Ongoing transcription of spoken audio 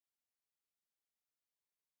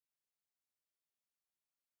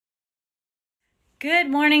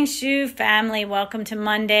Good morning, Shu family. Welcome to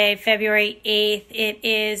Monday, February 8th. It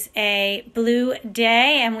is a blue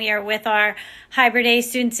day, and we are with our Hybrid A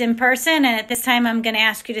students in person. And at this time, I'm going to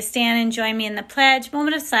ask you to stand and join me in the pledge,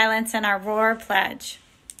 moment of silence, and our roar pledge.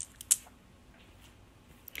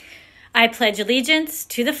 I pledge allegiance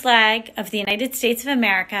to the flag of the United States of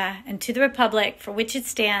America and to the republic for which it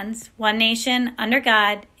stands, one nation, under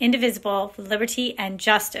God, indivisible, with liberty and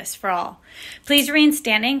justice for all. Please remain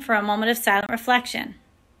standing for a moment of silent reflection.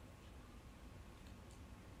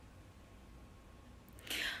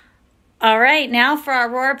 All right, now for our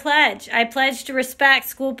roar pledge. I pledge to respect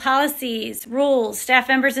school policies, rules, staff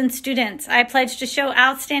members, and students. I pledge to show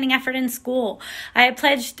outstanding effort in school. I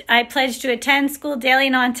pledge to attend school daily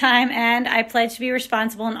and on time, and I pledge to be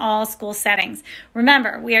responsible in all school settings.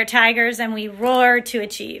 Remember, we are Tigers and we roar to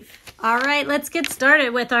achieve. All right, let's get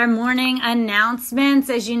started with our morning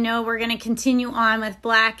announcements. As you know, we're going to continue on with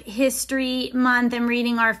Black History Month and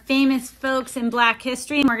reading our famous folks in Black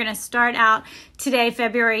history. And we're going to start out today,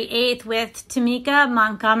 February 8th, with Tamika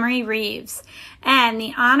Montgomery Reeves. And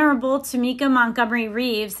the Honorable Tamika Montgomery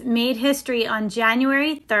Reeves made history on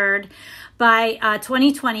January 3rd by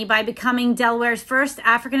 2020 by becoming Delaware's first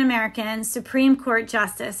African-American Supreme Court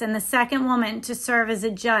Justice and the second woman to serve as a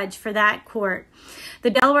judge for that court. The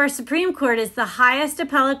Delaware Supreme Court is the highest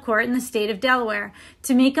appellate court in the state of Delaware.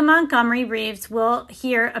 Tamika Montgomery Reeves will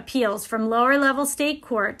hear appeals from lower-level state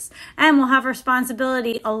courts and will have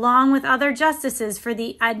responsibility, along with other justices, for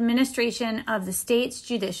the administration of the state's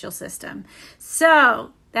judicial system.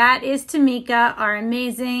 So that is Tamika, our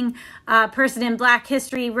amazing person in Black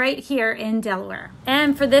history right here in Delaware.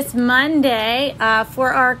 And for this Monday,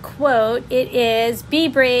 for our quote, it is, be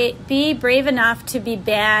brave enough to be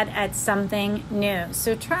bad at something new.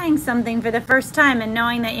 So trying something for the first time and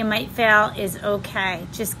knowing that you might fail is okay.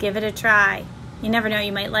 Just give it a try. You never know,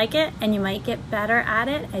 you might like it and you might get better at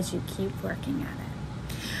it as you keep working at it.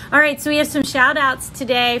 All right, so we have some shout outs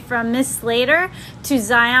today from Miss Slater to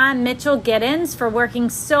Zion Mitchell Giddens for working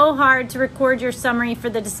so hard to record your summary for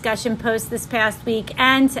the discussion post this past week,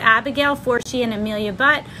 and to Abigail Forshee and Amelia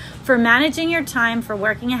Butt for managing your time for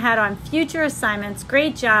working ahead on future assignments.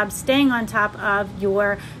 Great job staying on top of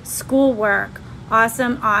your schoolwork.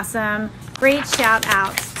 Awesome, awesome. Great shout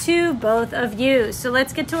outs to both of you. So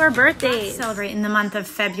let's get to our birthdays. Celebrating the month of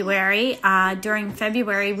February. During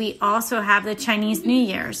February, we also have the Chinese New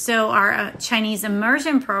Year. So our Chinese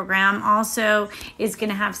immersion program also is going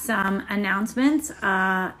to have some announcements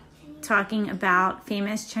talking about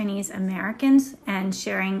famous Chinese Americans and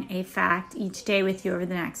sharing a fact each day with you over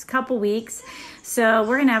the next couple weeks. So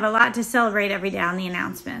we're going to have a lot to celebrate every day on the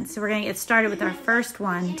announcements. So we're going to get started with our first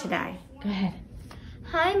one today. Go ahead.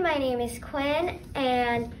 Hi, my name is Quinn,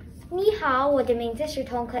 and 你好，我的名字是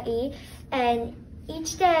童可怡, and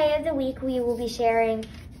each day of the week we will be sharing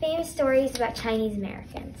famous stories about Chinese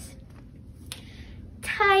Americans.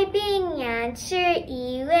 太平洋是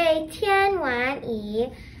一位天文仪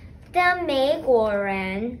的美国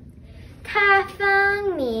人，他发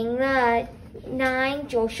明了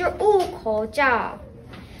995口罩。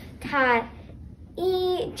他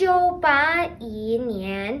1981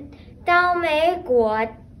年到美国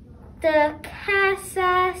的堪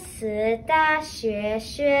萨斯大学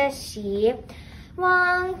学习，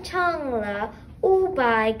完成了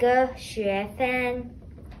500个学分。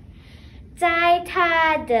在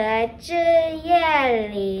他的职业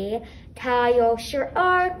里，他有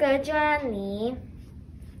12个专利，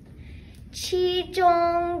其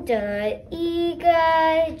中的一个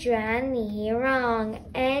专利让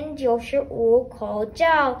N95 口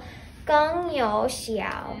罩更有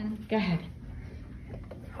效。Go ahead.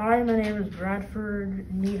 Hi, my name is Bradford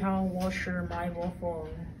Nihao Washer Mai Wofong.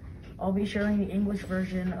 I'll be sharing the English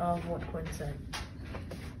version of what Quinn said.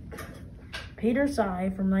 Peter Tsai,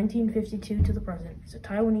 from 1952 to the present, is a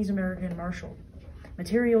Taiwanese-American martial,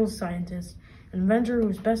 materials scientist, and inventor who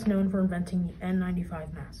is best known for inventing the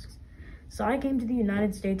N95 masks. Tsai came to the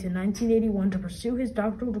United States in 1981 to pursue his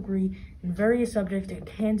doctoral degree in various subjects at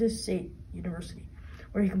Kansas State University,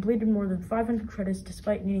 where he completed more than 500 credits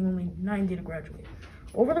despite needing only 90 to graduate.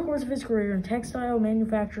 Over the course of his career in textile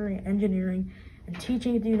manufacturing, engineering, and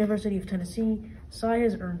teaching at the University of Tennessee, Tsai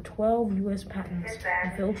has earned 12 U.S. patents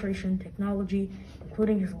in filtration technology,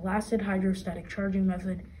 including his lasted hydrostatic charging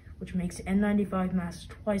method, which makes N95 masks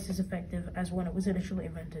twice as effective as when it was initially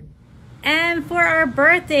invented. And for our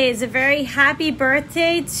birthdays, a very happy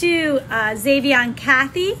birthday to Xavier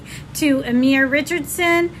Kathy, to Amir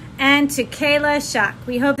Richardson, and to Kayla Shuck.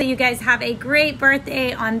 We hope that you guys have a great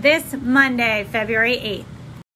birthday on this Monday, February 8th.